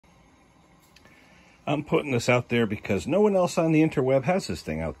I'm putting this out there because no one else on the interweb has this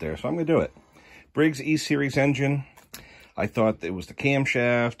thing out there, so I'm going to do it. Briggs E-Series engine. I thought it was the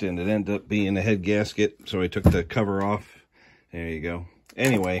camshaft, and it ended up being the head gasket, so I took the cover off. There you go.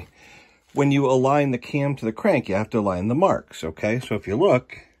 Anyway, when you align the cam to the crank, you have to align the marks, okay? So if you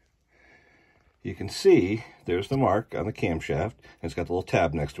look, you can see there's the mark on the camshaft, and it's got the little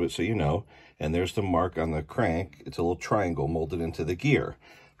tab next to it, so you know. And there's the mark on the crank. It's a little triangle molded into the gear.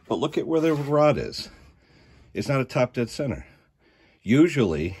 But look at where the rod is. It's not a top dead center.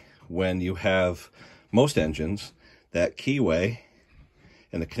 Usually, when you have most engines, that keyway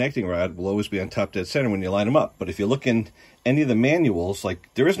and the connecting rod will always be on top dead center when you line them up. But if you look in any of the manuals, like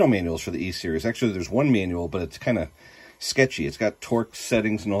there is no manuals for the E-Series. Actually, there's one manual, but it's kind of sketchy. It's got torque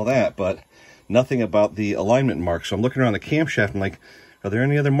settings and all that, but nothing about the alignment marks. So I'm looking around the camshaft and like, are there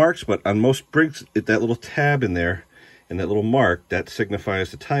any other marks? But on most Briggs, that little tab in there, and that little mark, that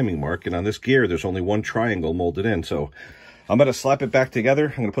signifies the timing mark. And on this gear, there's only one triangle molded in. So I'm going to slap it back together.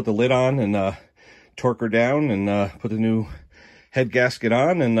 I'm going to put the lid on and torque her down and put the new head gasket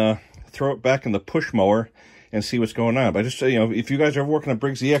on and throw it back in the push mower and see what's going on. But just, you know, if you guys are working on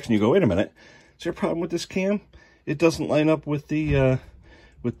Briggs EX and you go, wait a minute, is there a problem with this cam? It doesn't line up with the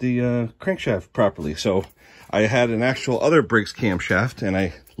crankshaft properly. So I had an actual other Briggs camshaft and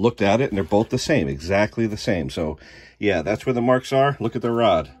I looked at it and they're both the same, exactly the same. So yeah, that's where the marks are. Look at the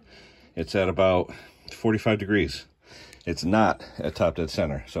rod. It's at about 45 degrees. It's not at top dead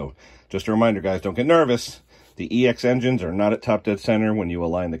center. So just a reminder, guys, don't get nervous. The EX engines are not at top dead center when you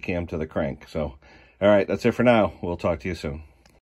align the cam to the crank. So, all right, that's it for now. We'll talk to you soon.